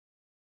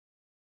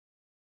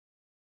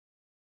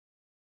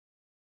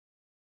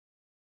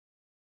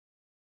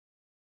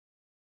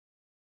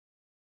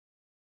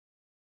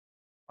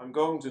I'm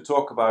going to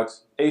talk about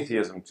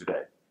atheism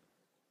today.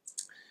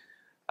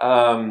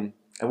 And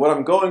what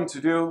I'm going to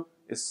do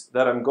is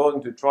that I'm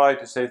going to try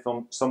to say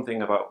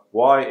something about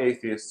why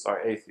atheists are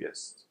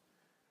atheists,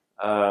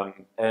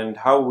 and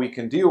how we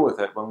can deal with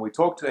it when we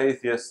talk to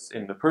atheists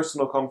in a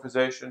personal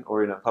conversation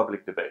or in a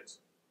public debate.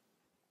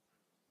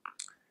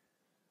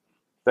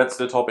 That's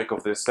the topic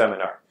of this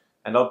seminar.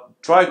 And I'll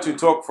try to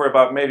talk for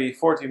about maybe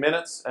 40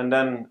 minutes and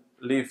then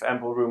leave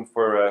ample room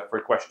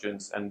for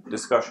questions and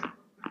discussion.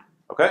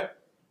 Okay?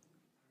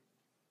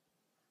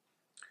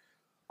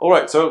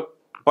 Alright, so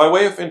by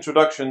way of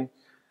introduction,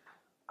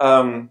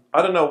 I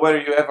don't know whether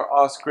you ever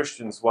ask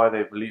Christians why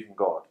they believe in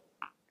God.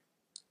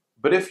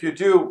 But if you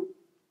do,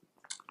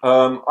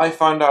 I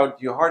found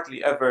out you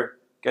hardly ever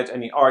get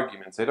any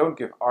arguments. They don't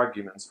give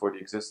arguments for the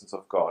existence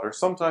of God. Or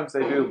sometimes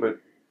they do, but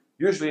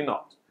usually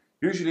not.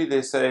 Usually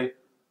they say,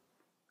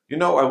 you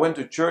know, I went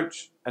to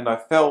church and I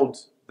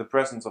felt the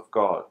presence of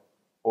God.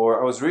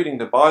 Or I was reading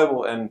the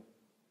Bible and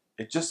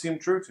it just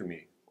seemed true to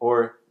me.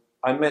 Or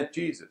I met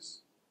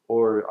Jesus.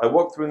 Or I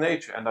walked through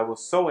nature and I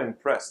was so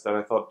impressed that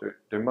I thought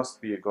there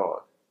must be a God.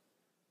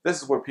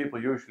 This is what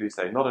people usually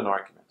say, not an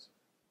argument.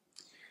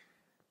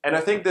 And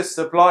I think this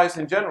applies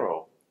in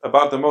general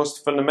about the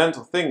most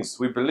fundamental things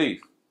we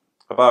believe.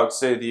 About,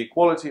 say, the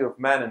equality of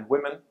men and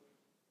women.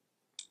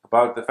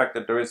 About the fact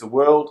that there is a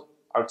world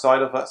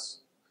outside of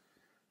us.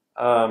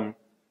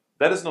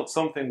 That is not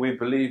something we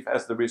believe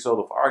as the result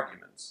of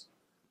arguments.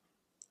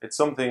 It's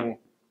something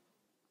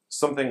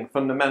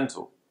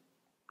fundamental.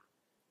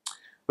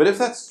 But if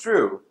that's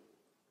true,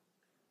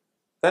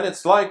 then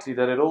it's likely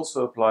that it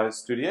also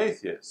applies to the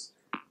atheist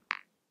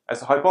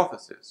as a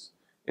hypothesis.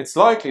 It's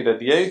likely that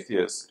the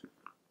atheist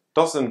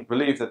doesn't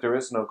believe that there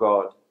is no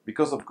God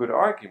because of good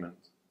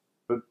argument,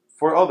 but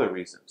for other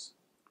reasons.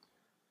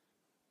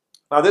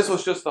 Now, this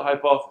was just a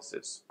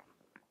hypothesis.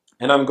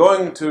 And I'm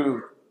going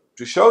to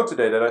show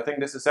today that I think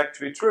this is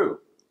actually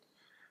true.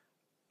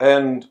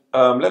 And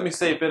let me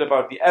say a bit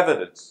about the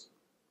evidence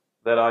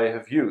that I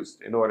have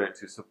used in order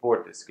to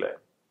support this claim.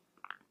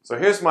 So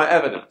here's my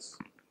evidence.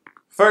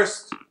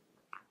 First,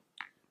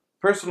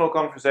 personal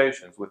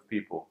conversations with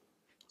people.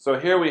 So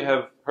here we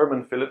have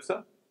Herman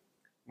Philipsen,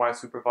 my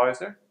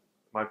supervisor,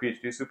 my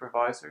PhD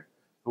supervisor,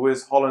 who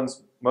is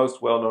Holland's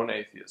most well-known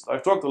atheist.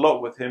 I've talked a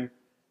lot with him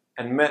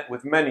and met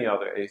with many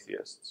other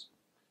atheists.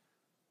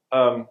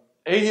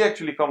 He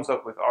actually comes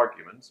up with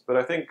arguments, but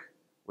I think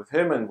with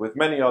him and with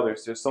many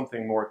others there's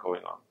something more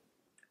going on.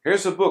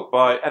 Here's a book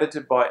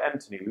edited by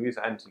Louise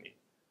Anthony,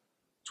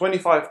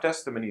 25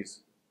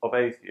 testimonies of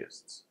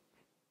atheists.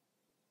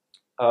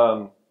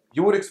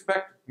 You would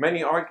expect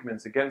many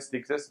arguments against the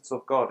existence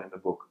of God in the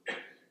book,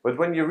 but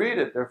when you read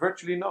it, there are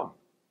virtually none.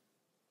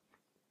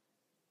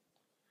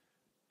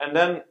 And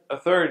then a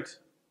third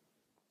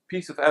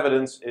piece of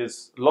evidence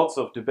is lots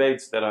of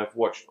debates that I've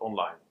watched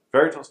online.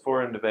 Veritas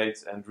Forum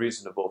debates and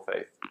Reasonable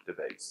Faith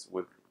debates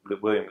with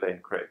William Lane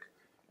Craig.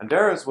 And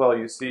there as well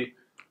you see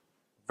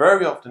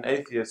very often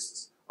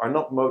atheists are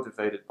not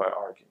motivated by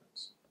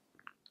arguments.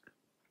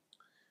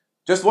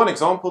 Just one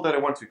example that I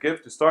want to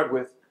give to start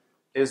with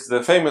is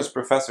the famous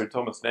Professor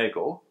Thomas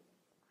Nagel.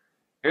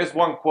 Here's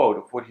one quote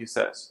of what he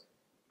says.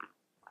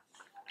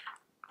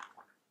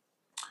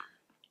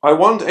 I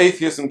want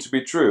atheism to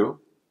be true,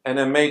 and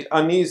am made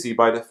uneasy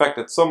by the fact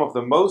that some of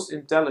the most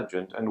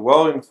intelligent and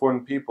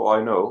well-informed people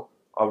I know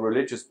are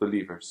religious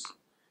believers.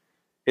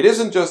 It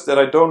isn't just that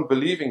I don't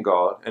believe in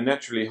God and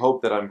naturally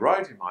hope that I'm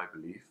right in my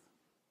belief.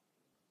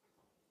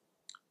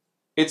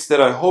 It's that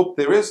I hope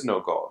there is no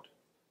God.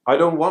 I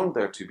don't want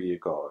there to be a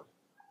God.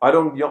 I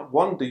don't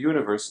want the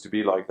universe to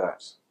be like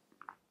that.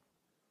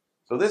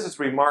 So this is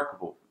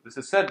remarkable. This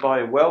is said by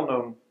a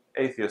well-known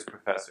atheist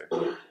professor.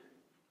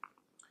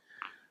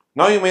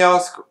 Now you may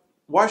ask,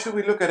 why should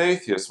we look at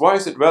atheists? Why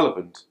is it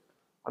relevant?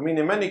 I mean,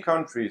 in many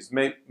countries,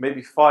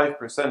 maybe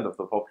 5% of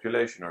the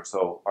population or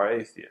so are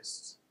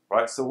atheists,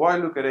 right? So why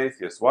look at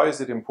atheists? Why is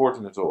it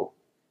important at all?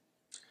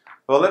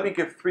 Well, let me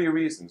give 3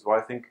 reasons why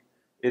I think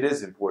it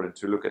is important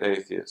to look at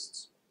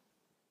atheists.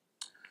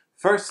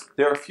 First,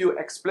 there are a few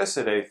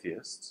explicit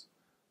atheists,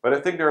 but I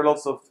think there are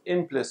lots of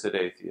implicit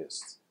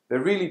atheists. They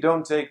really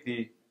don't take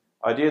the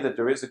idea that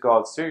there is a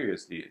God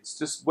seriously. It's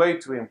just way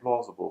too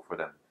implausible for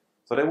them.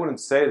 So they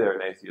wouldn't say they're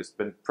an atheist,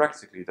 but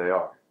practically they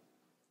are.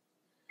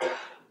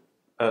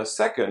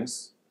 Second,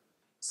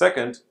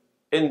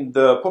 in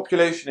the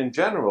population in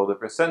general, the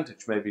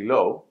percentage may be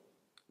low,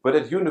 but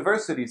at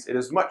universities it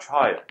is much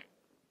higher.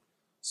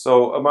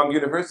 So among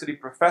university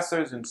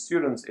professors and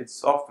students,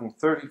 it's often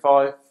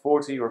 35,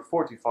 40 or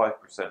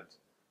 45%.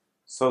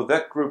 So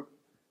that group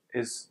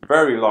is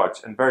very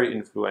large and very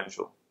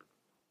influential.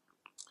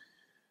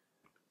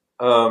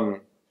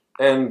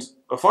 And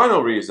a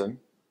final reason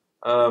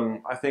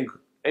I think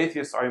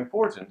atheists are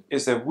important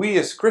is that we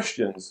as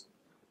Christians,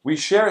 we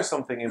share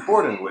something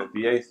important with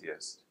the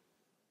atheist.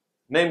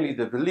 Namely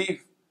the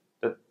belief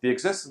that the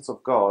existence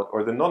of God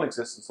or the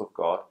non-existence of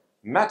God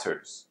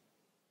matters.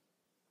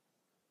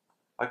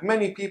 Like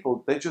many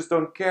people, they just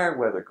don't care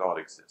whether God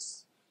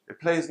exists. It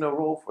plays no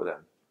role for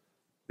them.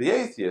 The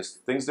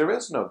atheist thinks there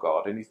is no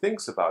God, and he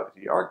thinks about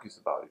it, he argues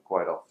about it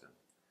quite often.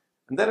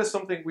 And that is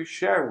something we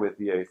share with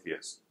the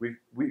atheist. We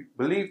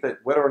believe that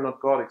whether or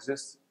not God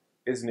exists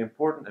is an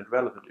important and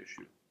relevant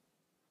issue.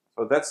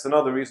 So that's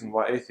another reason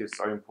why atheists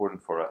are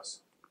important for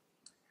us.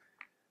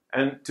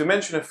 And to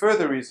mention a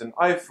further reason,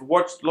 I've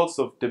watched lots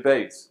of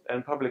debates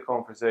and public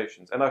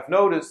conversations, and I've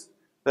noticed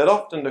that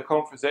often the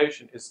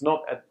conversation is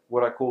not at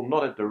what I call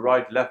not at the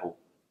right level.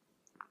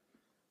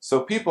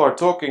 So people are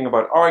talking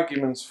about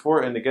arguments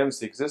for and against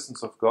the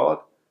existence of God,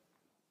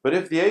 but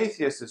if the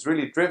atheist is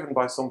really driven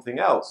by something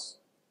else,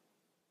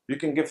 you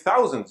can give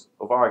thousands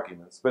of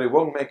arguments, but it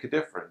won't make a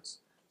difference.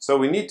 So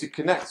we need to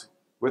connect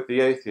with the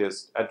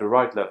atheist at the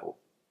right level.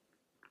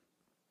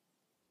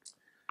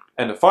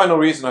 And the final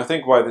reason I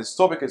think why this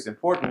topic is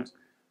important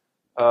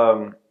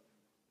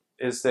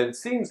is that it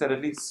seems that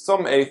at least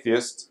some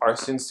atheists are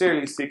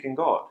sincerely seeking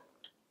God.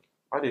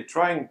 Are they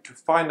trying to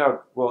find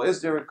out, well,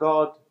 is there a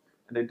God?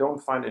 And they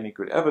don't find any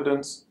good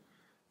evidence.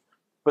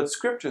 But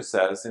Scripture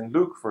says, in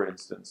Luke for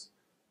instance,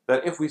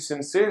 that if we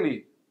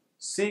sincerely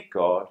seek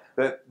God,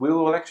 that we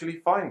will actually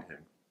find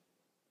Him.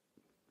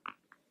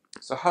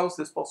 So how is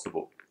this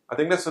possible? I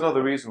think that's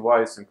another reason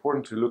why it's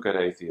important to look at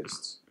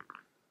atheists.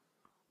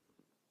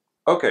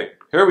 Okay,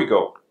 here we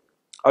go.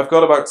 I've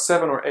got about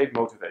 7 or 8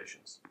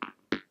 motivations.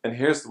 And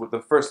here's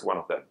the first one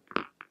of them.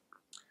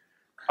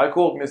 I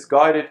call it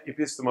misguided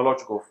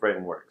epistemological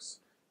frameworks.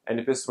 And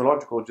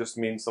epistemological just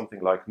means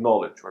something like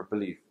knowledge or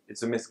belief.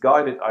 It's a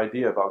misguided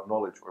idea about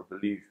knowledge or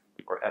belief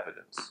or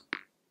evidence.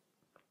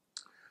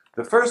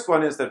 The first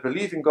one is that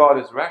believing God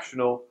is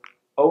rational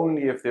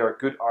only if there are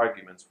good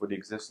arguments for the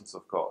existence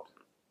of God.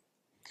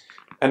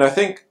 And I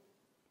think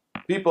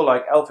people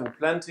like Alvin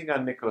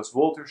Plantinga, Nicholas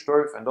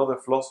Wolterstorff and other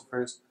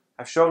philosophers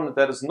have shown that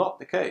that is not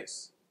the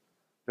case.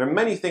 There are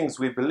many things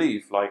we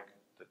believe, like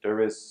that there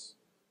is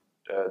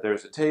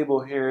a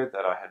table here,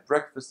 that I had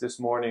breakfast this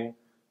morning,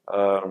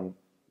 that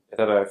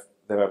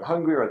I'm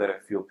hungry or that I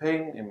feel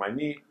pain in my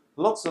knee.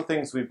 Lots of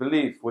things we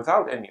believe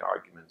without any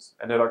arguments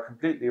and that are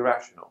completely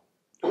rational.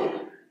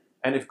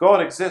 And if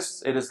God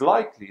exists, it is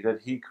likely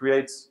that He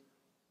creates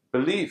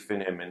belief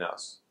in Him in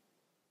us,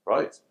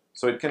 right?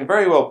 So it can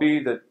very well be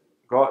that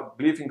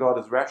believing God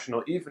is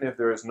rational even if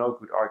there is no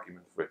good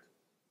argument for it.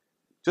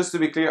 Just to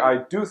be clear, I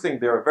do think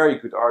there are very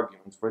good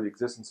arguments for the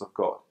existence of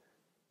God.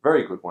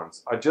 Very good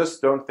ones. I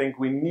just don't think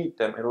we need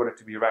them in order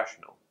to be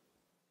rational.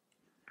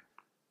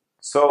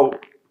 So,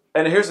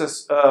 and here's a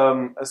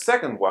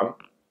second one.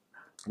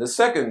 The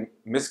second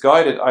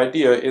misguided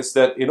idea is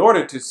that in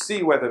order to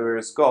see whether there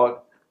is God,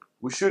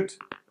 we should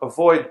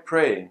avoid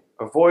praying,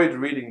 avoid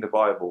reading the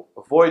Bible,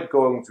 avoid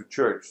going to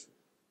church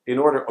in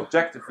order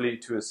objectively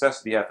to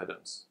assess the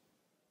evidence.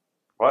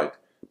 Right?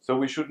 So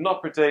we should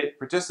not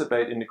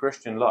participate in the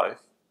Christian life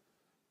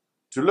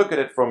to look at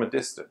it from a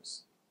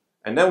distance.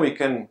 And then we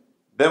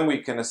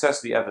can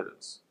assess the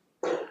evidence.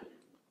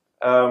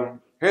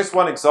 Here's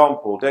one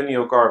example,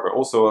 Daniel Garber,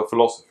 also a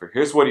philosopher.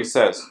 Here's what he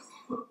says.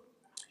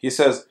 He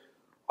says,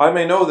 I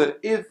may know that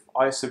if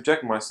I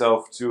subject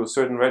myself to a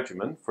certain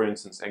regimen, for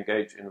instance,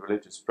 engage in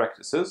religious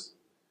practices,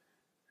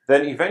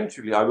 then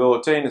eventually I will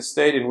attain a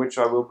state in which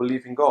I will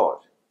believe in God.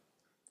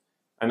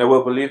 And I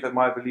will believe that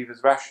my belief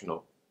is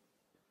rational.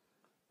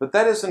 But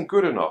that isn't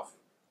good enough.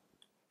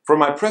 From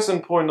my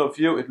present point of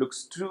view, it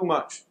looks too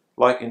much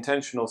like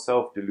intentional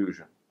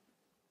self-delusion.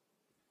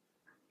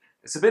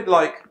 It's a bit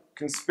like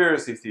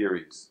conspiracy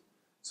theories.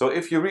 So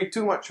if you read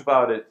too much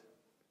about it,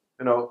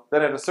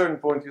 then at a certain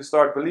point you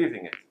start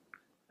believing it.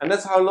 And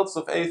that's how lots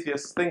of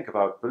atheists think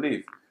about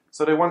belief.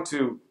 So they want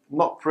to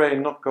not pray,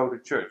 not go to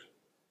church.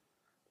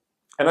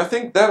 And I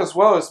think that as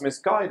well is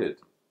misguided.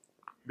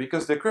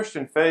 Because the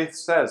Christian faith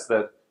says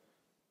that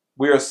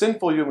we are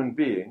sinful human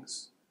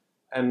beings,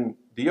 and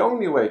the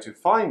only way to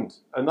find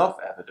enough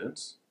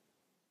evidence,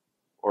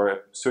 or a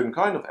certain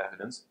kind of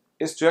evidence,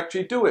 is to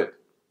actually do it.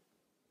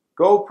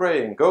 Go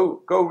praying,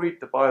 go read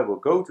the Bible,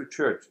 go to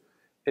church.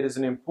 It is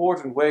an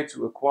important way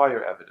to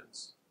acquire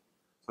evidence.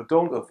 So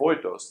don't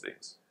avoid those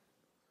things.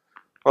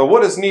 Well,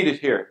 what is needed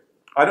here?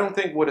 I don't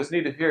think what is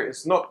needed here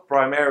is not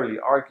primarily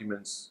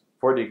arguments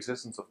for the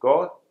existence of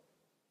God,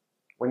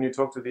 when you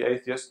talk to the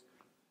atheist,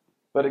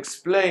 but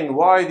explain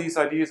why these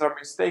ideas are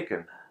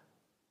mistaken.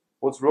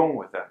 What's wrong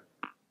with them?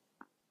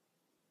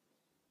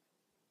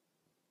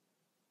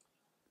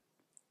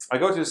 I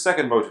go to the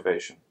second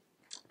motivation,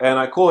 and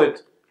I call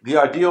it the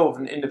ideal of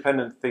an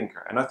independent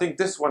thinker. And I think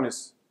this one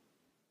is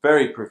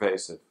very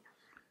pervasive.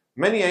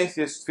 Many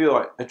atheists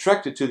feel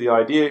attracted to the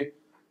idea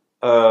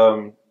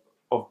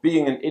of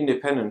being an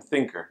independent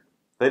thinker.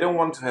 They don't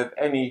want to have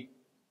any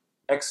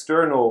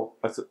external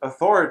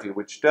authority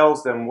which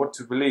tells them what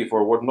to believe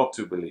or what not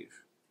to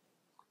believe.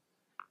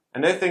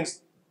 And they think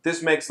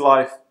this makes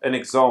life an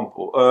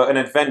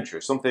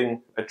adventure,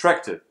 something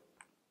attractive.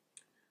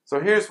 So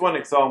here's one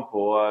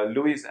example,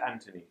 Louise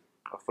Antony,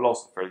 a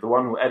philosopher, the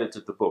one who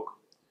edited the book.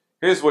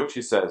 Here's what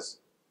she says.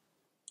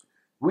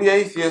 We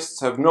atheists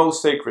have no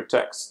sacred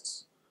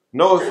texts,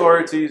 no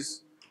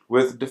authorities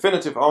with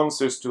definitive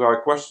answers to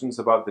our questions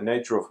about the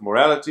nature of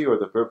morality or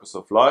the purpose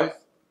of life.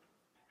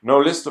 no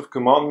list of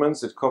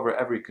commandments that cover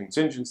every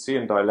contingency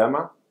and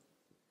dilemma.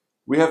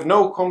 We have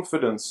no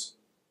confidence,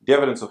 the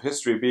evidence of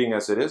history being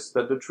as it is,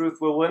 that the truth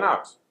will win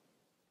out,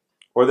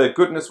 or that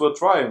goodness will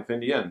triumph in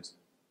the end.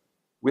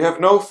 We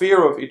have no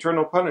fear of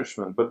eternal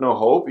punishment, but no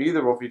hope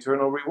either of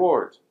eternal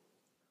reward.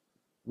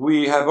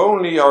 We have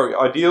only our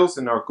ideals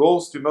and our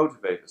goals to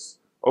motivate us,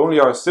 only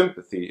our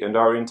sympathy and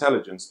our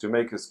intelligence to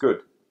make us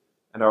good,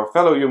 and our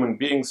fellow human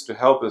beings to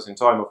help us in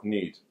time of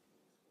need.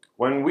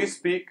 When we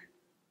speak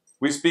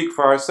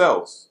for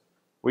ourselves.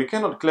 We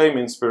cannot claim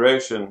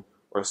inspiration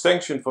or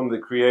sanction from the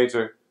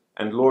Creator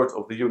and Lord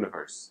of the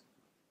universe.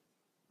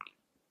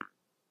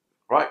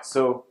 Right,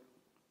 so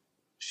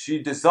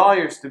she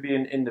desires to be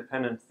an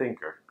independent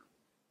thinker.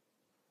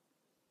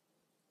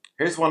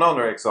 Here's one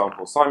other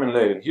example, Simon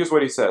Leyden. Here's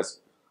what he says.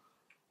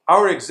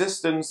 Our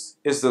existence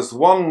is this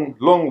one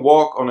long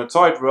walk on a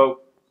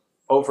tightrope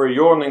over a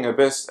yawning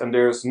abyss, and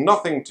there is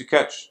nothing to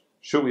catch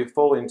should we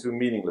fall into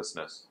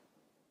meaninglessness,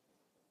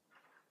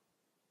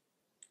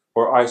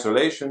 or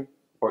isolation,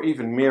 or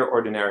even mere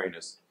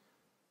ordinariness.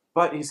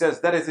 But he says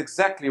that is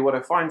exactly what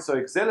I find so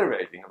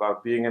exhilarating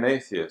about being an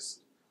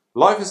atheist.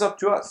 Life is up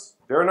to us.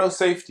 There are no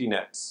safety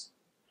nets.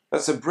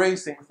 That's a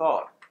bracing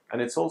thought,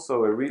 and it's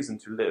also a reason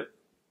to live.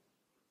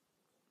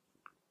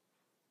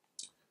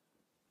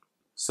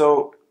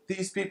 So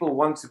these people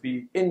want to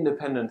be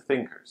independent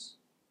thinkers.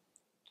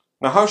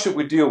 Now, how should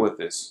we deal with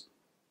this?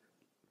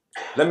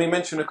 Let me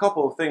mention a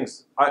couple of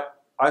things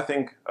I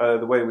think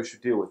the way we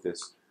should deal with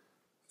this.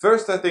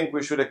 First, I think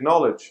we should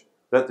acknowledge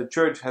that the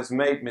Church has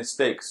made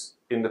mistakes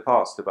in the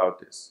past about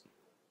this.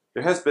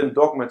 There has been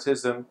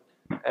dogmatism,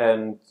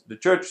 and the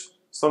Church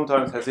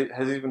sometimes has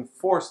even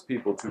forced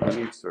people to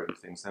believe certain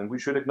things, and we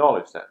should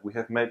acknowledge that. We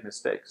have made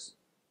mistakes.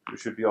 We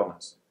should be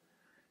honest.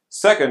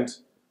 Second,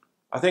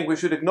 I think we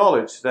should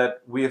acknowledge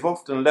that we have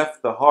often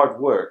left the hard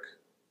work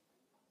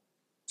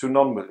to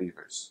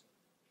non-believers.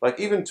 Like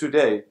even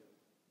today,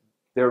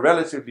 there are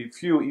relatively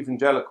few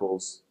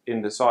evangelicals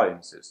in the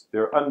sciences.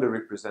 They're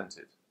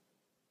underrepresented.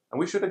 And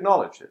we should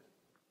acknowledge it.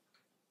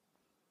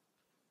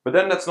 But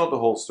then that's not the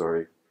whole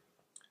story.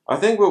 I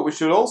think what we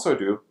should also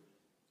do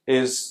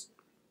is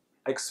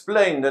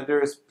explain that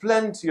there is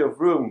plenty of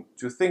room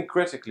to think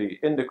critically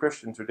in the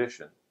Christian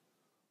tradition.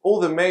 All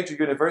the major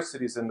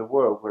universities in the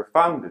world were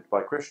founded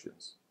by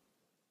Christians.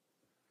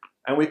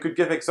 And we could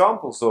give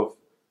examples of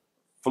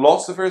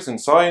philosophers and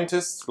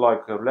scientists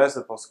like Blaise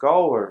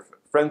Pascal or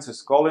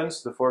Francis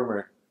Collins, the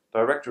former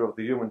director of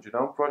the Human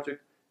Genome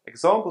Project,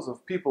 examples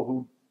of people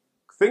who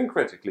think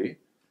critically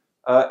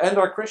and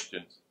are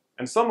Christians.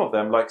 And some of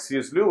them, like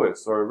C.S.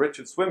 Lewis or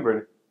Richard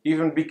Swinburne,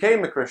 even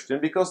became a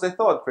Christian because they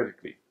thought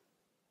critically.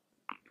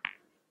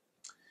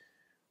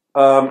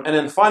 And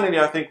then finally,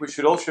 I think we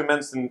should also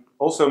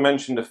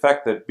mention the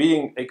fact that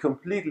being a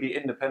completely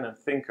independent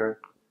thinker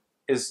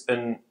is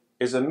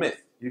a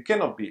myth. You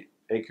cannot be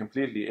a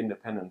completely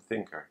independent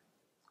thinker.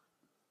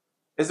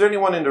 Is there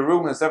anyone in the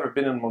room who has ever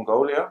been in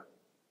Mongolia?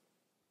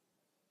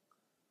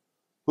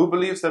 Who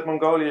believes that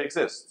Mongolia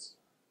exists?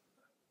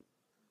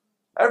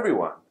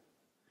 Everyone.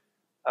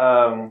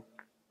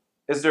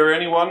 Is there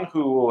anyone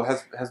who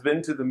has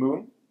been to the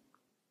moon?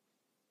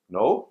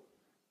 No.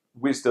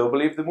 We still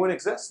believe the moon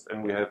exists,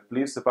 and we have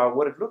beliefs about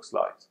what it looks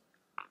like.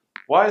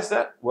 Why is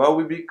that?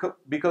 Well,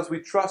 because we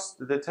trust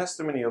the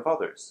testimony of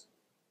others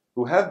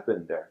who have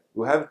been there,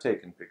 who have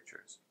taken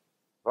pictures,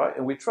 right?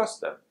 And we trust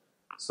them.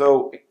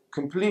 So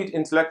complete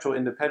intellectual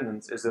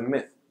independence is a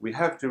myth. We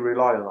have to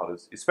rely on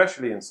others,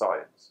 especially in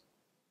science.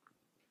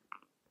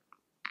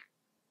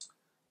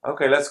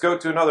 Okay, let's go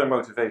to another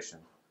motivation.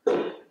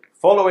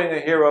 Following a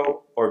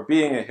hero or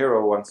being a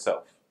hero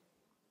oneself.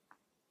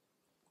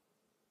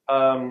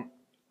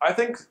 I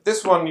think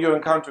this one you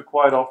encounter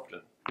quite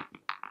often.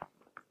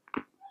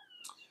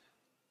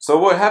 So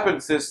what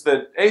happens is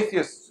that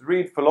atheists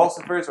read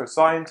philosophers or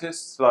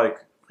scientists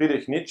like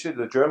Friedrich Nietzsche,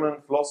 the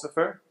German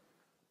philosopher,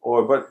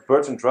 or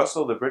Bertrand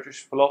Russell, the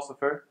British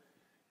philosopher,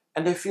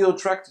 and they feel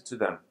attracted to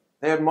them.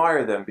 They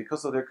admire them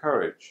because of their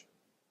courage.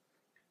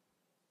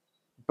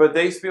 But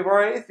these people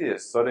are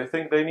atheists, so they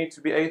think they need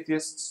to be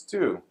atheists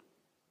too.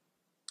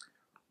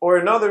 Or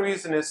another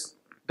reason is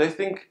they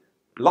think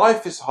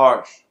life is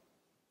harsh,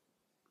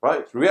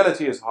 right?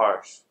 Reality is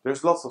harsh.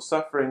 There's lots of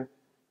suffering,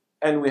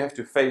 and we have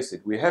to face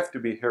it. We have to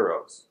be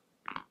heroes.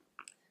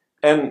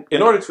 And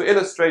in order to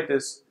illustrate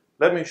this,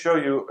 let me show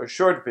you a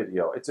short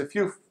video. It's a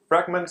few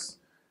fragments,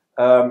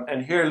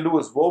 and here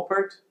Lewis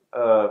Wolpert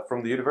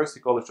from the University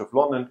College of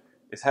London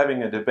is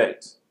having a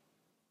debate.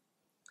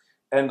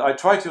 And I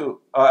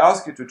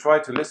ask you to try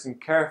to listen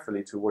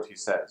carefully to what he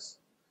says.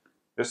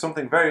 There's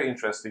something very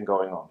interesting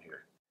going on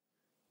here.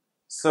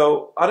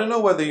 So, I don't know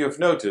whether you've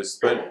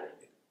noticed, but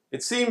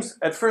it seems,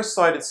 at first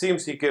sight, it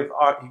seems he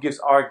gives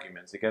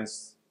arguments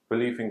against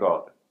belief in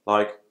God.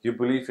 Like, you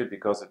believe it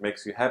because it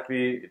makes you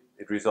happy,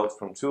 it results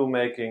from tool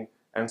making,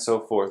 and so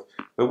forth.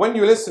 But when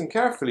you listen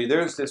carefully,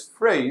 there's this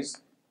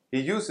phrase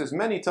he uses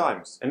many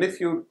times. And if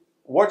you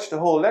watch the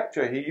whole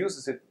lecture, he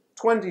uses it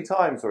 20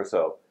 times or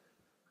so.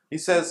 He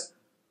says,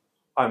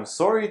 "I'm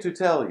sorry to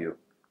tell you,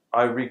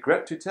 I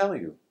regret to tell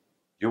you,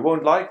 You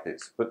won't like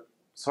this, but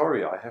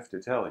sorry, I have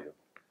to tell you.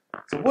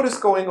 So what is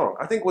going on?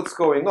 I think what's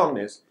going on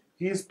is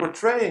he's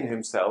portraying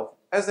himself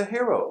as a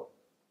hero.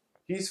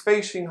 He's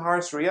facing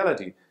harsh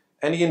reality,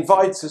 and he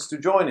invites us to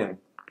join him.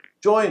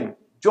 Join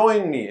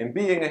me in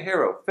being a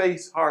hero.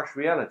 Face harsh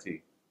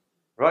reality.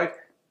 Right?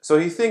 So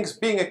he thinks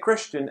being a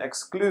Christian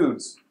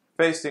excludes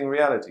facing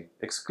reality,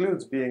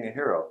 excludes being a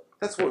hero.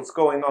 That's what's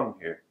going on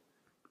here.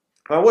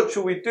 Now, what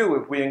should we do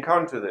if we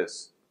encounter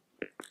this?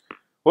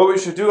 What we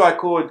should do, I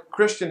call it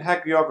Christian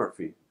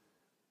hagiography.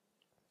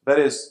 That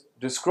is,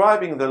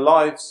 describing the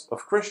lives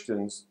of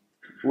Christians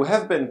who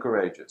have been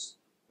courageous.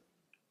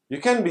 You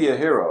can be a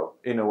hero,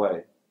 in a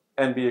way,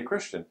 and be a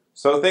Christian.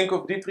 So think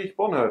of Dietrich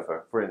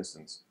Bonhoeffer, for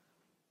instance,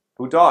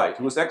 who died,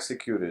 who was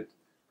executed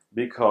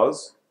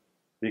because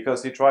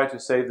he tried to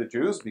save the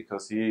Jews,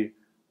 because he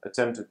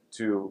attempted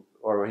to,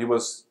 or he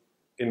was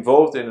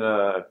involved in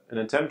an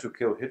attempt to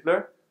kill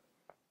Hitler.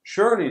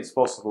 Surely it's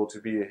possible to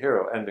be a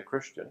hero and a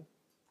Christian.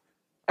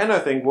 And I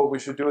think what we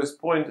should do is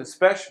point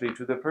especially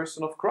to the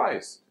person of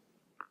Christ,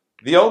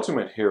 the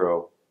ultimate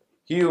hero,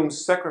 he whom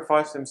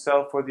sacrificed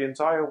himself for the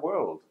entire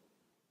world.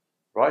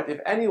 Right? If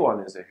anyone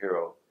is a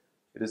hero,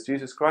 it is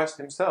Jesus Christ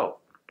himself.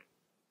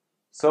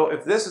 So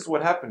if this is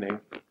what's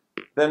happening,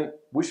 then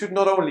we should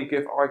not only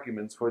give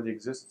arguments for the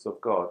existence of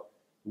God,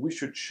 we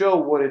should show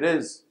what it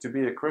is to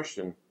be a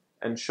Christian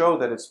and show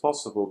that it's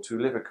possible to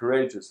live a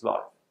courageous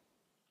life.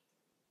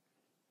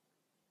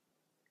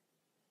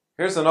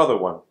 Here's another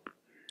one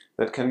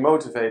that can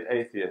motivate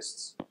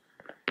atheists.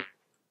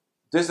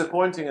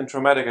 Disappointing and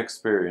traumatic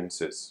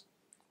experiences.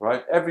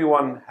 Right?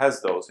 Everyone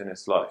has those in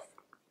his life.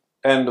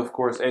 And of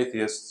course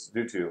atheists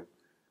do too.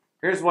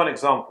 Here's one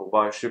example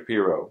by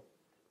Shapiro.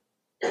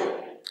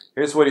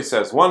 Here's what he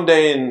says. One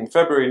day in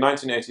February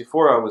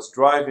 1984, I was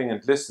driving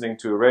and listening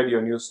to a radio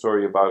news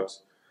story about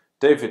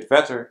David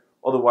Vetter,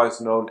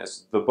 otherwise known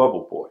as the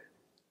Bubble Boy.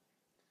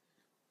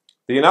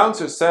 The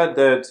announcer said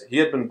that he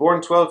had been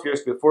born 12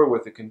 years before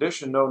with a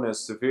condition known as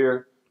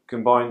severe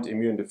combined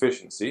immune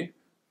deficiency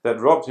that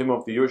robbed him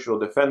of the usual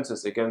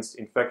defenses against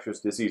infectious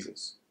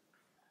diseases.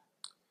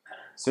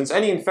 Since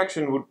any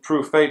infection would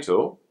prove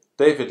fatal,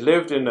 David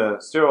lived in a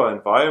sterile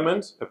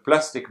environment, a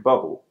plastic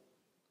bubble.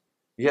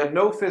 He had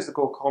no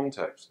physical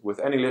contact with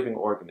any living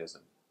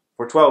organism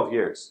for 12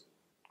 years,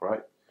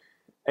 right?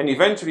 And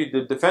eventually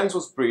the defense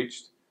was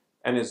breached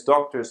and his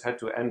doctors had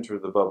to enter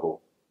the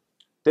bubble.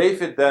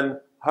 David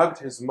then hugged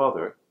his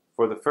mother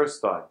for the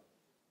first time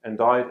and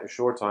died a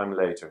short time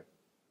later,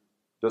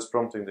 thus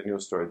prompting the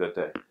news story that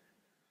day.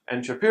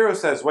 And Shapiro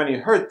says, when he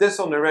heard this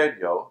on the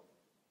radio,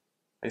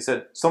 he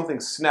said, something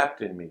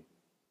snapped in me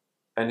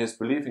and his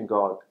belief in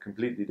God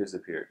completely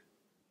disappeared.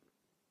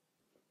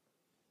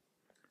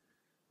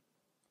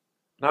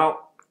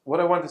 Now, what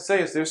I want to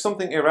say is there's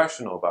something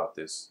irrational about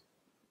this,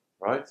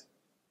 right?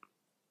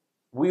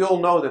 We all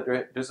know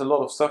that there's a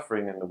lot of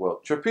suffering in the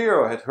world.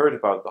 Shapiro had heard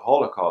about the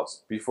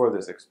Holocaust before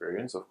this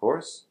experience, of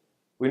course.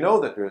 We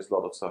know that there is a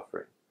lot of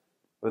suffering.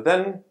 But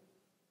then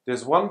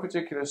there's one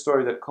particular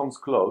story that comes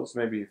close,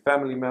 maybe a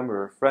family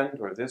member, a friend,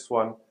 or this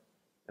one,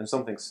 and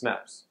something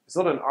snaps. It's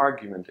not an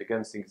argument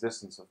against the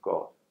existence of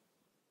God.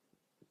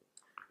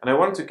 And I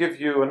want to give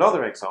you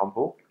another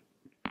example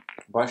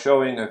by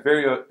showing a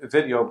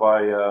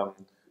video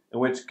in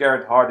which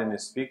Garrett Hardin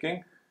is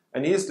speaking.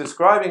 And he's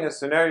describing a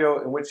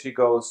scenario in which he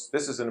goes,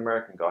 this is an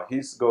American guy,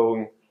 he's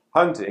going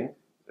hunting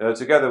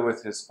together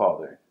with his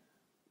father.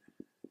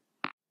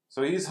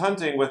 So he's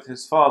hunting with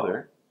his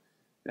father,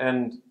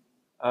 and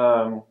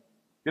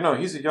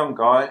he's a young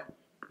guy.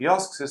 He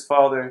asks his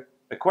father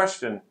a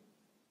question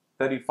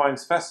that he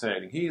finds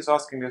fascinating. He's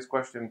asking this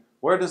question,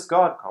 where does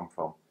God come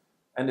from?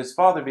 And his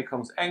father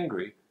becomes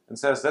angry and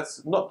says,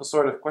 that's not the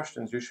sort of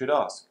questions you should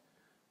ask.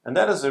 And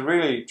that is a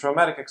really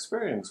traumatic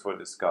experience for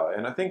this guy.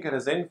 And I think it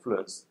has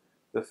influenced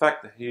the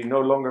fact that he no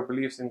longer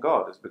believes in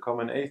God, has become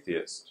an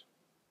atheist.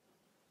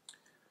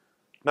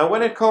 Now,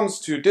 when it comes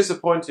to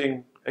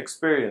disappointing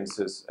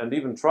experiences and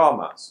even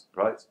traumas,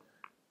 right?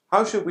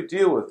 How should we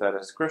deal with that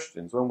as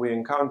Christians when we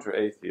encounter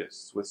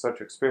atheists with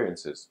such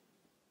experiences?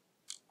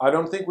 I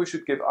don't think we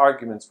should give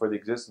arguments for the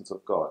existence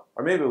of God.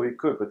 Or maybe we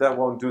could, but that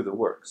won't do the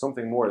work.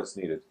 Something more is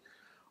needed.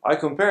 I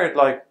compare it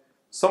like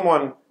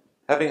someone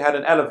having had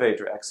an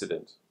elevator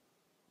accident,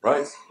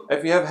 right?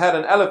 If you have had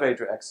an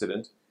elevator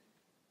accident,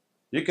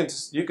 you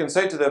can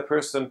say to that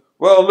person,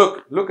 well,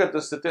 look at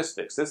the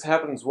statistics. This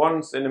happens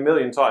once in a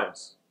million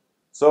times.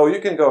 So you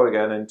can go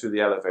again into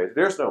the elevator.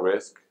 There's no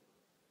risk.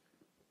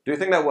 Do you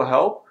think that will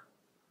help?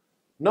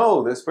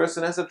 No, this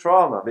person has a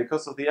trauma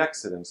because of the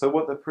accident. So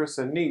what the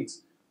person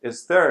needs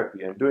is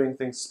therapy and doing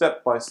things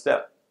step by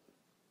step.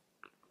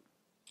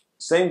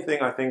 Same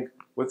thing, I think,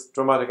 with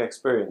traumatic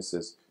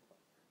experiences.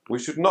 We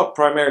should not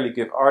primarily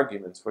give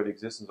arguments for the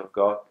existence of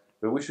God,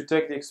 but we should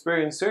take the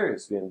experience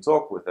seriously and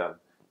talk with them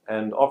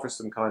and offer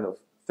some kind of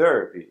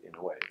therapy in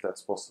a way, if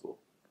that's possible.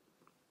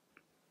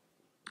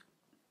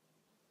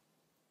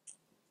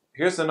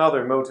 Here's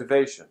another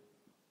motivation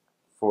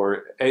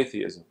for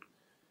atheism.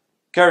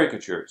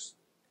 Caricatures.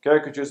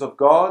 Caricatures of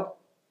God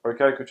or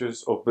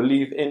caricatures of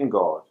belief in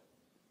God.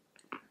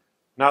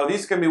 Now,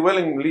 these can be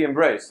willingly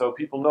embraced, so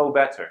people know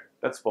better.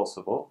 That's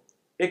possible.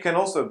 It can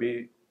also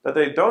be that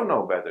they don't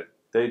know better.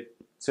 They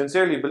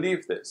sincerely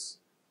believe this,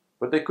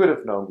 but they could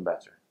have known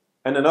better.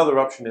 And another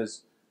option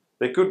is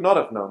they could not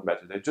have known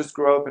better. They just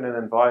grew up in an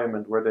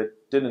environment where they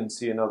didn't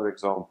see another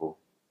example.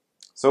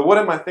 So what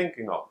am I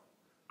thinking of?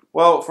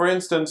 Well, for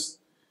instance,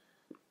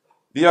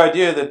 the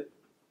idea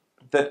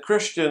that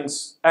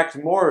Christians act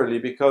morally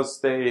because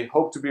they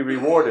hope to be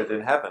rewarded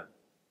in heaven.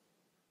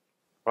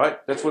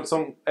 Right? That's what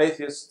some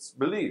atheists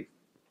believe.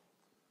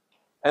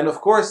 And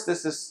of course,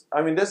 this is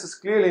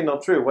clearly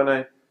not true. When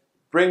I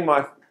bring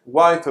my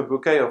wife a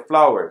bouquet of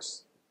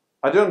flowers,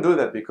 I don't do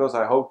that because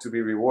I hope to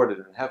be rewarded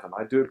in heaven.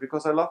 I do it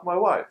because I love my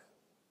wife.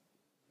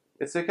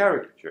 It's a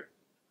caricature.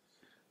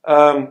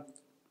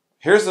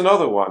 Here's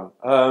another one.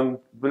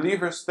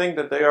 Believers think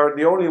that they are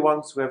the only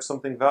ones who have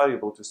something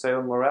valuable to say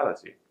on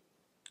morality.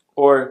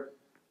 Or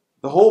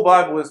the whole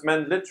Bible is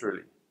meant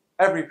literally,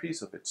 every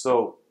piece of it,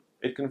 so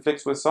it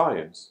conflicts with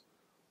science.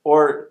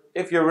 Or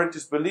if you're a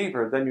religious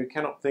believer, then you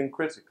cannot think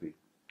critically.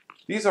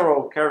 These are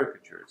all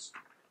caricatures.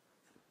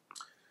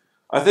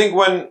 I think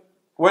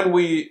when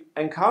we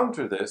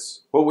encounter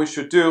this, what we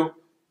should do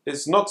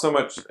is not so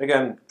much,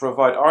 again,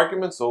 provide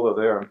arguments, although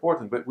they are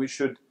important, but we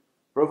should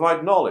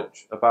provide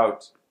knowledge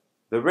about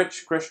the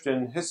rich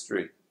Christian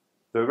history,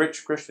 the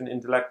rich Christian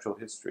intellectual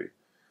history,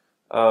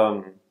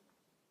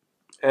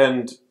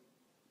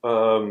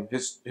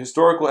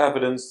 historical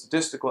evidence,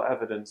 statistical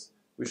evidence.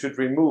 We should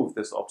remove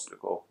this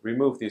obstacle,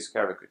 remove these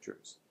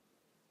caricatures.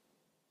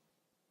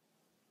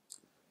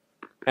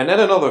 And then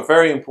another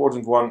very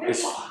important one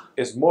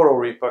is moral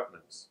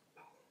repugnance.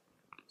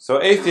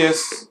 So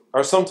atheists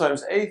are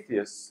sometimes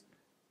atheists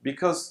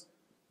because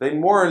they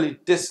morally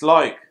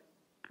dislike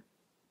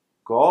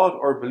God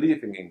or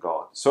believing in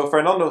God. So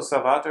Fernando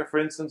Savater, for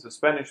instance, a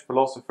Spanish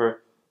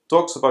philosopher,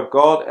 talks about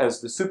God as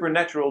the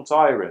supernatural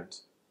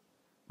tyrant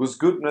whose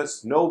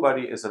goodness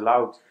nobody is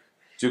allowed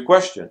to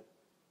question.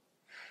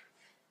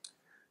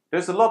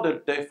 There's a lot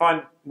that they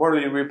find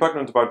morally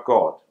repugnant about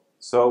God.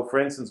 So, for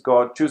instance,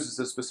 God chooses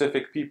a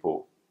specific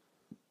people,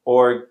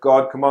 or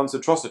God commands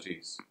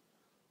atrocities,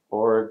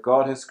 or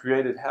God has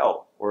created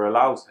hell, or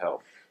allows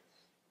hell.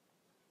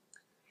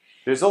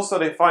 There's also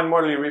they find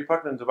morally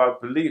repugnant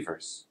about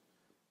believers,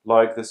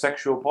 like the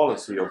sexual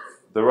policy of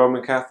the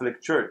Roman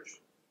Catholic Church,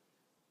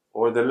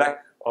 or the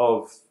lack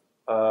of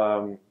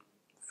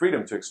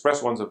freedom to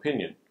express one's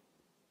opinion.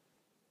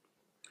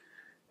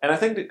 And I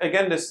think, that,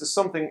 again, there's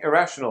something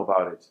irrational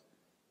about it.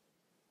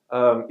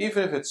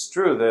 Even if it's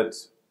true that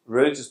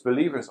religious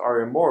believers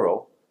are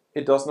immoral,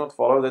 it does not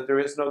follow that there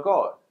is no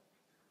God.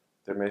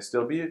 There may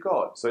still be a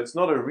God. So it's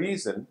not a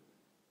reason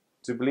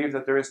to believe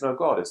that there is no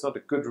God. It's not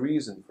a good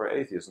reason for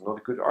atheism, not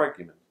a good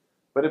argument.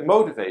 But it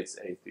motivates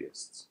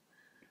atheists.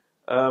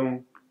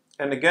 And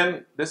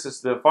again, this is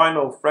the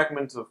final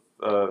fragment of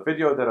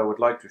video that I would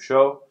like to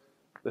show.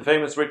 The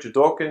famous Richard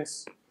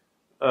Dawkins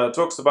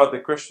talks about the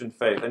Christian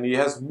faith, and he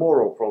has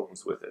moral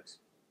problems with it,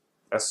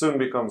 as soon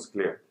becomes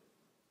clear.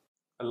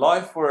 A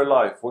life for a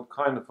life, what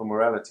kind of a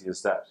morality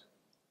is that?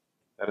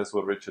 That is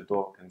what Richard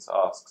Dawkins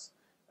asks.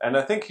 And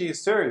I think he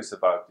is serious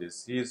about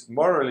this. He is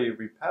morally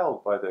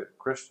repelled by the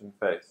Christian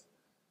faith.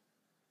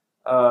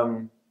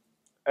 And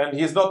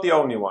he is not the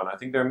only one. I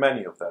think there are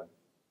many of them.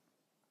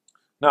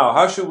 Now,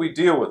 how should we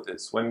deal with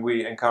this when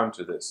we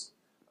encounter this?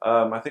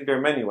 I think there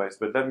are many ways,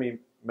 but let me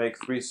make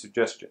 3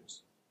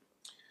 suggestions.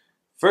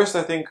 First,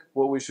 I think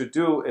what we should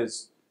do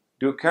is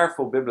do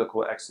careful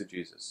biblical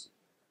exegesis.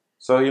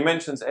 So he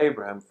mentions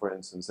Abraham, for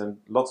instance, and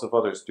lots of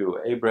others do.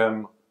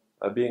 Abraham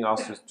being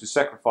asked to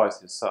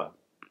sacrifice his son.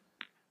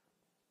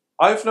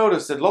 I've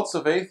noticed that lots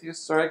of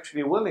atheists are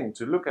actually willing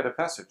to look at a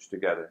passage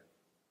together.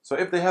 So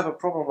if they have a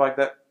problem like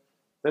that,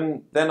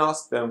 then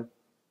ask them,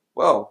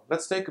 well,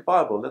 let's take a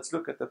Bible, let's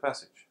look at the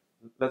passage.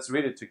 Let's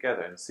read it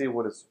together and see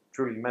what is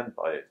truly meant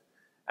by it.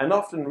 And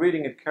often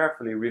reading it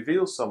carefully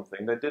reveals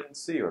something they didn't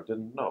see or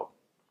didn't know.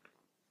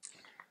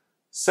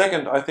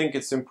 Second, I think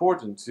it's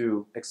important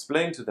to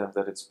explain to them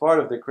that it's part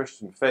of the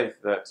Christian faith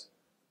that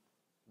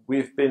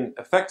we've been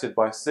affected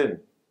by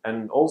sin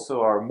and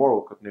also our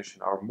moral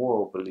cognition, our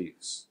moral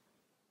beliefs.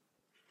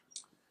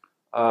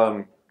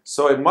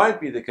 So it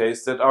might be the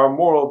case that our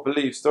moral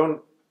beliefs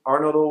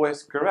are not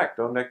always correct,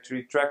 don't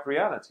actually track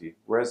reality,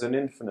 whereas an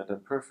infinite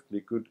and perfectly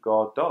good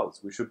God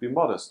does. We should be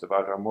modest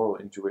about our moral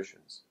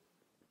intuitions.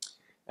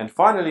 And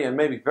finally, and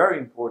maybe very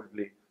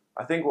importantly,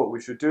 I think what we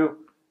should do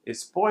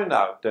is point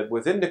out that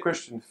within the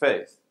Christian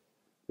faith,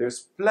 there's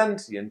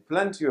plenty and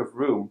plenty of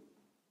room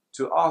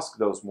to ask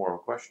those moral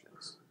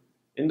questions.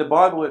 In the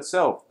Bible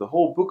itself, the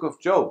whole book of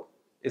Job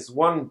is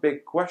one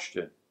big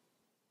question.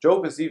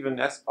 Job is even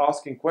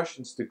asking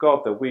questions to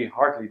God that we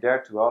hardly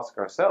dare to ask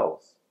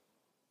ourselves.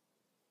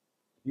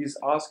 He's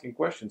asking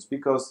questions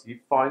because he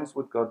finds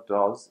what God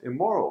does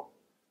immoral.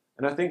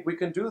 And I think we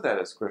can do that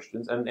as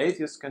Christians, and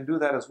atheists can do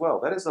that as well.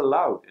 That is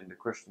allowed in the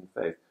Christian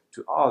faith,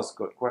 to ask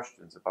God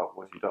questions about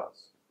what he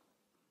does.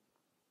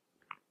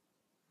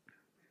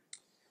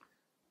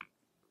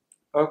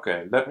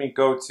 Okay, let me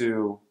go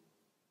to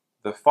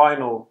the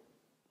final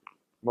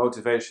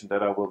motivation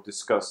that I will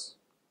discuss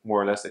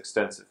more or less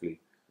extensively.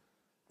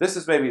 This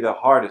is maybe the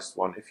hardest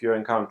one if you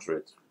encounter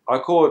it. I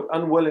call it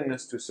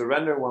unwillingness to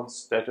surrender one's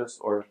status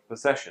or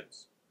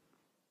possessions.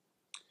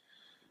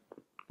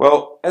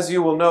 Well, as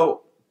you will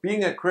know,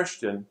 being a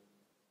Christian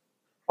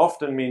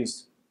often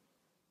means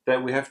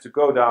that we have to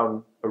go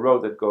down a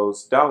road that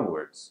goes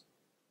downwards,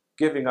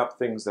 giving up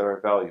things that are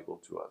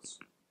valuable to us.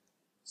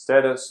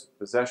 Status,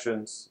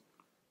 possessions,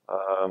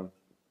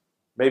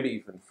 maybe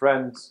even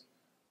friends,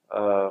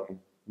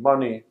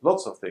 money,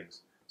 lots of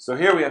things. So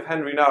here we have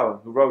Henry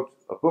Nouwen, who wrote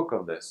a book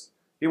on this.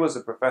 He was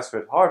a professor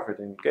at Harvard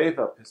and gave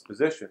up his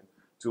position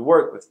to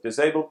work with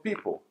disabled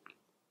people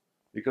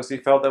because he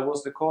felt that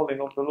was the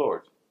calling of the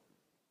Lord.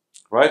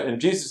 Right?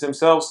 And Jesus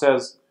himself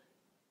says,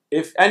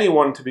 if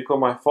anyone to become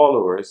my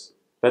followers,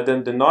 let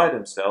them deny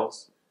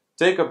themselves,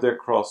 take up their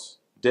cross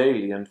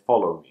daily and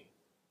follow me.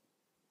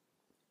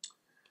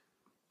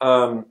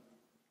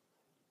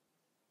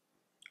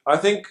 I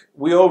think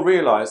we all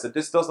realize that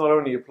this does not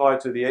only apply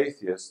to the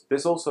atheist,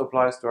 this also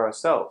applies to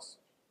ourselves.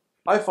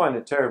 I find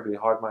it terribly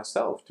hard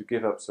myself to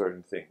give up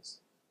certain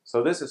things.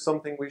 So this is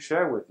something we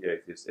share with the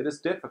atheist. It is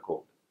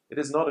difficult. It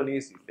is not an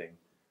easy thing.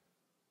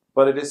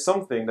 But it is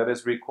something that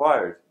is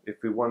required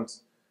if we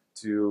want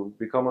to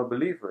become a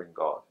believer in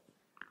God.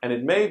 And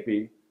it may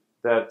be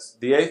that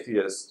the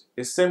atheist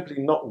is simply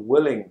not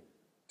willing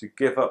to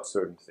give up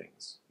certain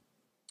things.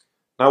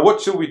 Now,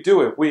 what should we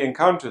do if we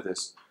encounter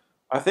this?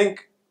 I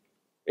think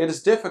it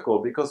is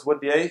difficult because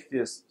what the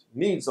atheist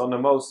needs on the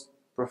most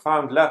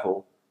profound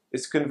level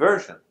is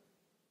conversion.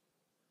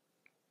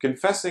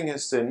 Confessing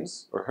his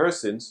sins, or her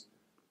sins,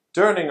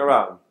 turning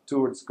around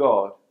towards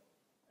God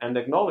and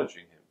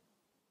acknowledging Him,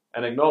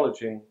 and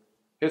acknowledging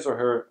his or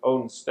her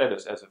own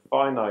status as a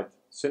finite,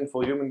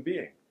 sinful human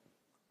being.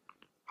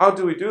 How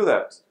do we do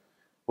that?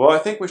 Well, I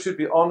think we should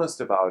be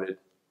honest about it,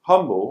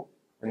 humble,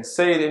 and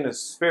say it in a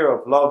sphere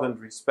of love and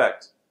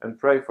respect, and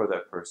pray for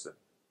that person.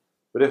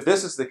 But if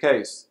this is the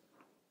case,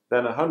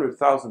 then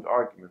 100,000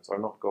 arguments are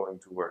not going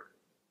to work.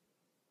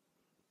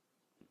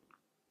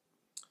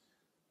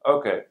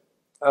 Okay,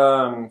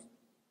 I'll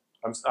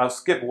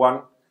skip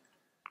one.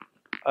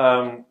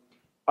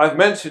 I've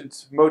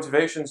mentioned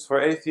motivations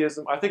for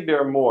atheism. I think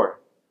there are more.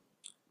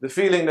 The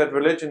feeling that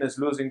religion is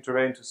losing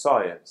terrain to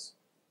science.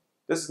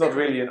 This is not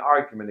really an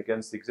argument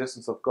against the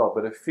existence of God,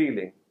 but a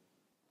feeling.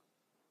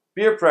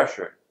 Peer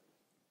pressure.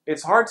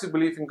 It's hard to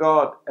believe in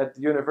God at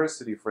the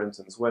university, for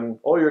instance, when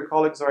all your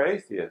colleagues are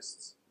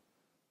atheists.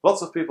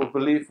 Lots of people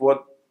believe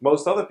what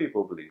most other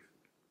people believe.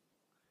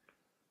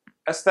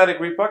 Aesthetic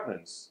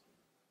repugnance.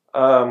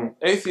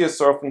 Atheists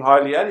are often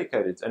highly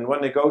educated, and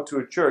when they go to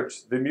a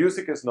church, the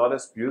music is not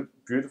as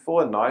beautiful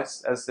and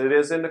nice as it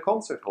is in the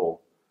concert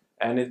hall,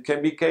 and it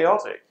can be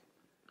chaotic.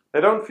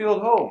 They don't feel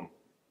at home.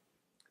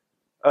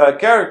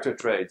 Character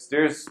traits.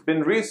 There's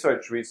been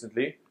research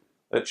recently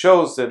that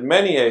shows that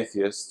many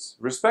atheists,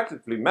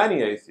 respectively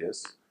many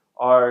atheists,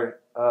 have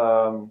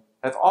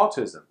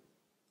autism,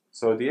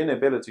 so the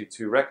inability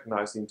to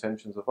recognize the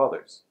intentions of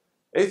others.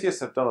 Atheists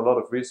have done a lot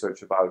of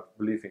research about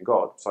belief in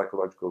God,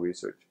 psychological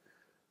research.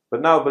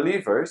 But now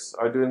believers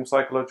are doing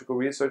psychological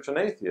research on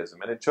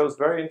atheism, and it shows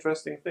very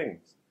interesting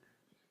things.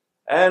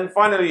 And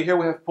finally, here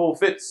we have Paul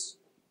Vitz,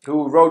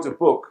 who wrote a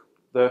book,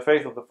 The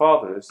Faith of the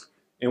Fathers,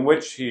 in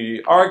which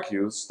he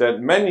argues that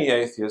many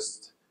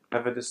atheists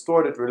have a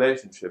distorted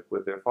relationship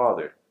with their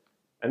Father.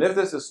 And if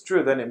this is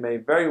true, then it may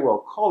very well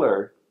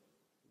color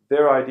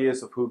their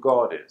ideas of who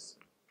God is.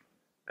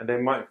 And they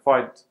might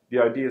find the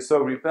idea so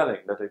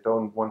repelling that they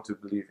don't want to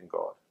believe in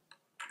God.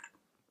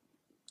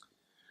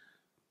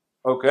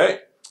 Okay.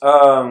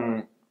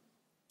 Well,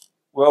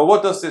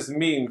 what does this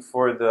mean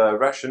for the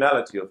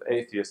rationality of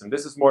atheism?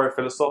 This is more a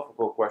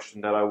philosophical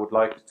question that I would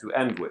like to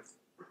end with.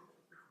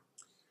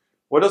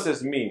 What does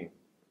this mean?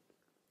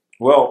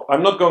 Well,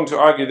 I'm not going to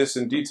argue this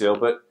in detail,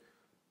 but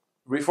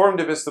Reformed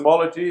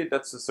epistemology,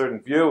 that's a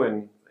certain view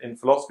in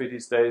philosophy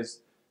these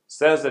days,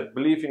 says that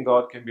belief in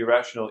God can be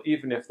rational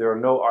even if there are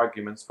no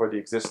arguments for the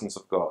existence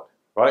of God,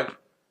 right?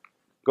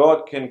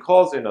 God can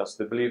cause in us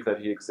the belief that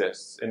He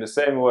exists in the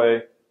same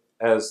way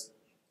as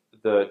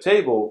the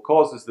table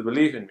causes the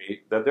belief in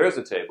me that there is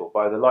a table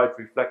by the light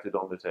reflected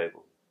on the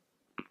table.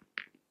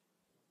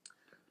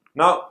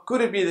 Now,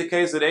 could it be the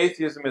case that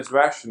atheism is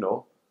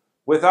rational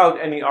without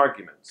any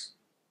arguments?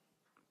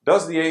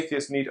 Does the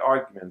atheist need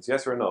arguments,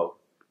 yes or no?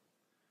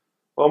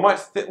 Well,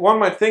 one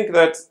might think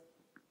that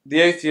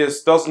the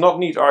atheist does not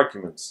need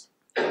arguments.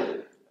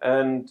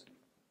 And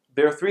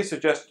there are three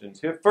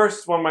suggestions here.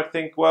 First, one might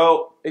think,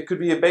 well, it could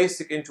be a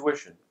basic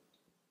intuition.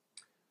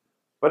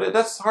 But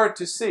that's hard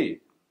to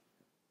see.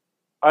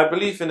 I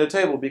believe in the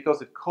table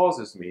because it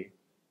causes me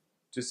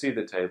to see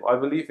the table. I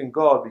believe in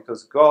God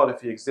because God,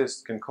 if He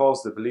exists, can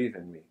cause the belief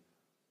in me.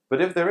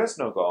 But if there is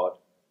no God,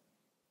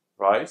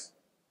 right,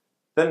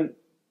 then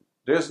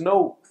there's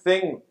no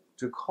thing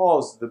to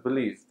cause the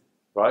belief,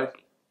 right,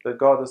 that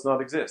God does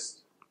not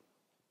exist.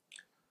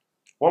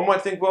 One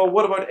might think, well,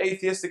 what about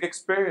atheistic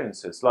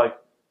experiences, like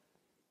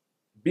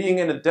being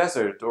in a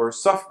desert or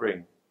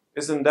suffering?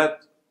 Isn't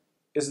that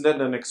Isn't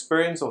that an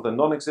experience of the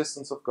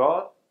non-existence of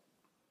God?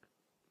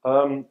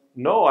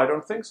 No, I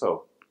don't think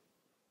so.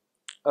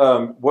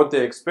 What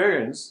they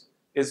experience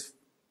is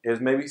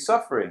maybe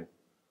suffering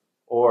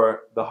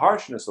or the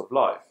harshness of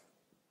life.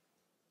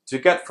 To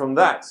get from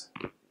that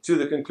to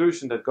the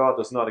conclusion that God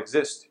does not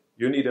exist,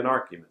 you need an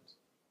argument.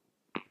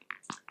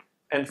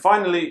 And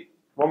finally,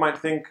 one might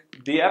think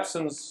the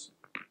absence,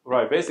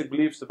 right, basic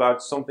beliefs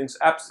about something's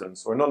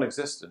absence or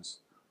non-existence.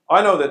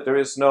 I know that there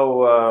is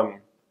no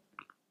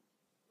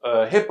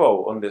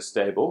hippo on this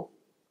table,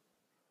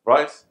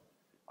 right?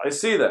 I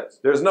see that.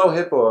 There's no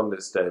hippo on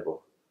this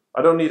table.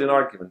 I don't need an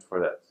argument for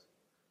that.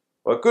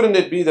 Well, couldn't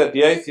it be that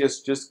the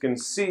atheist just can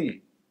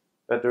see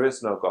that there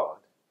is no God?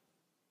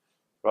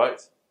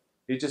 Right?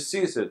 He just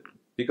sees it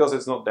because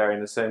it's not there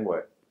in the same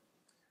way.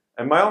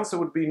 And my answer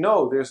would be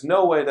no, there's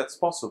no way that's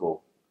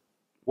possible.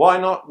 Why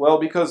not? Well,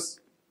 because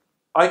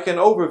I can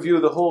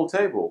overview the whole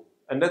table,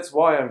 and that's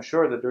why I'm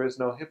sure that there is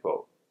no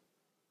hippo.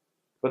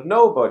 But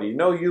nobody,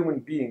 no human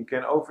being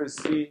can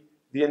oversee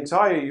the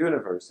entire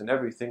universe and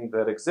everything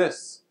that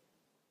exists,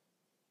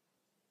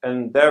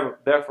 and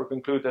therefore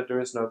conclude that there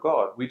is no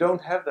God. We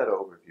don't have that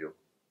overview.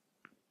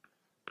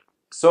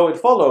 So it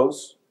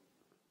follows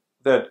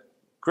that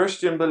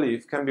Christian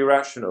belief can be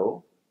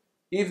rational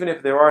even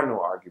if there are no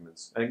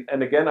arguments.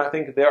 And again, I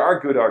think there are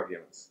good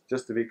arguments,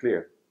 just to be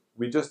clear.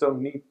 We just don't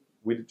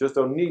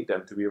need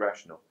them to be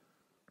rational.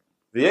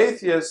 The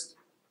atheist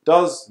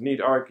does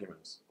need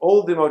arguments.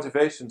 All the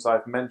motivations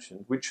I've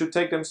mentioned, we should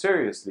take them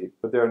seriously,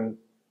 but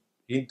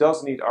he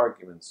does need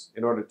arguments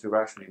in order to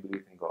rationally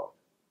believe in God.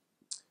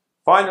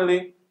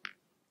 Finally,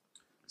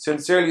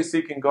 sincerely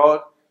seeking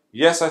God.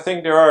 Yes, I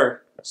think there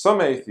are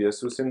some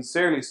atheists who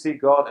sincerely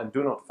seek God and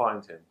do not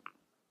find Him.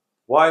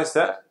 Why is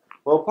that?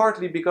 Well,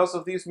 partly because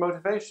of these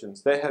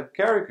motivations. They have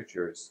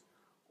caricatures,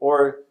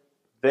 or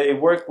they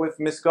work with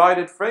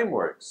misguided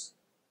frameworks,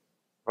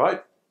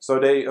 right? So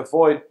they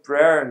avoid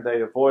prayer and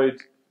they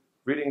avoid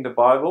reading the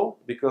Bible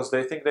because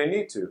they think they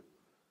need to.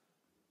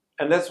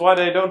 And that's why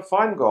they don't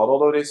find God,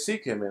 although they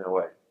seek Him in a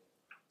way.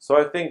 So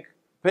I think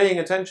paying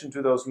attention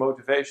to those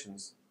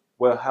motivations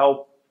will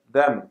help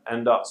them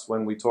and us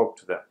when we talk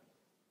to them.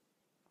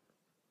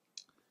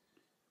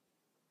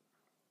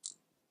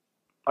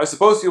 I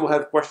suppose you will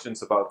have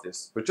questions about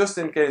this, but just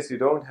in case you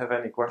don't have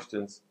any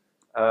questions,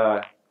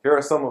 here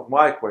are some of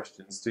my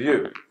questions to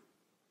you.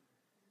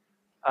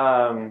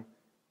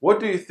 What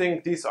do you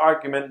think these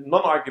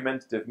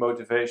non-argumentative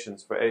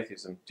motivations for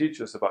atheism teach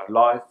us about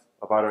life,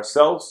 about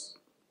ourselves,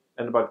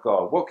 and about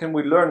God? What can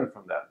we learn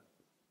from them?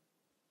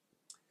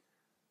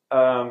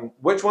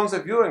 Which ones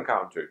have you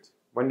encountered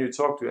when you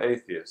talk to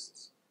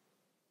atheists?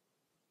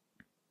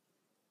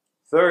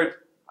 Third,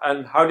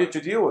 and how did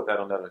you deal with that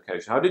on that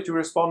occasion? How did you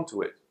respond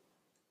to it?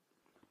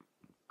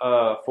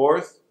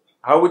 Fourth,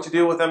 how would you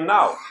deal with them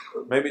now?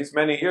 Maybe it's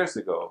many years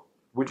ago.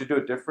 Would you do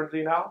it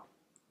differently now?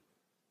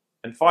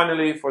 And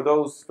finally, for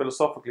those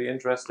philosophically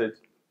interested,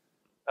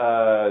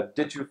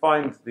 did you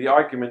find the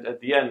argument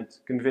at the end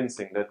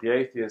convincing that the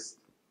atheist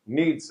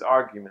needs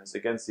arguments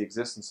against the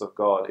existence of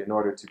God in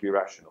order to be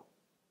rational?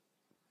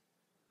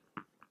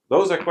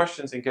 Those are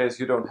questions in case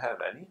you don't have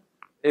any.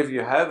 If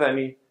you have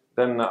any,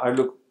 then I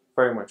look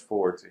very much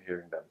forward to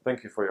hearing them.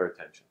 Thank you for your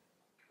attention.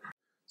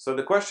 So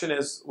the question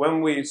is,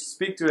 when we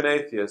speak to an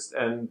atheist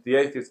and the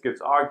atheist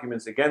gives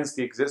arguments against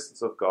the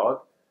existence of God,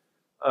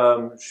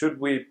 should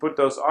we put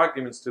those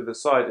arguments to the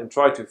side and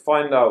try to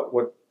find out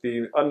what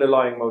the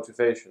underlying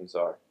motivations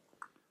are?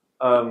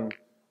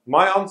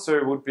 My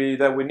answer would be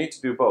that we need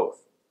to do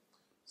both.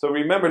 So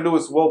remember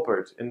Lewis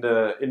Wolpert in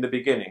the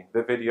beginning,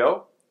 the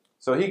video?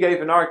 So he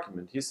gave an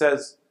argument. He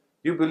says,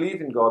 you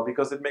believe in God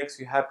because it makes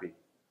you happy.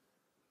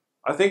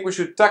 I think we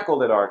should tackle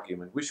that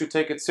argument. We should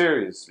take it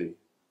seriously.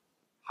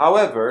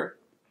 However,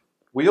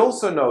 we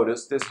also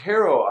notice this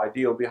hero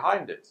ideal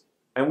behind it.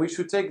 And we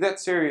should take that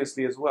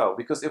seriously as well.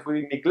 Because if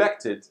we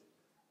neglect it,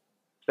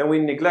 then we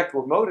neglect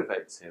what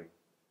motivates him.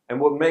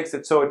 And what makes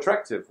it so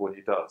attractive, what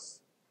he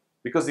does.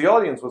 Because the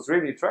audience was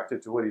really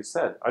attracted to what he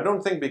said. I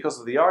don't think because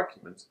of the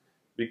argument,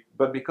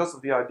 but because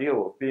of the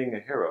ideal of being a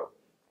hero.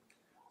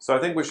 So I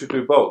think we should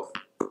do both.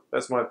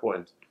 That's my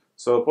point.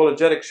 So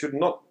apologetics should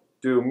not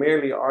do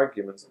merely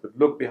arguments, but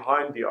look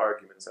behind the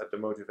arguments at the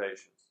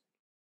motivations.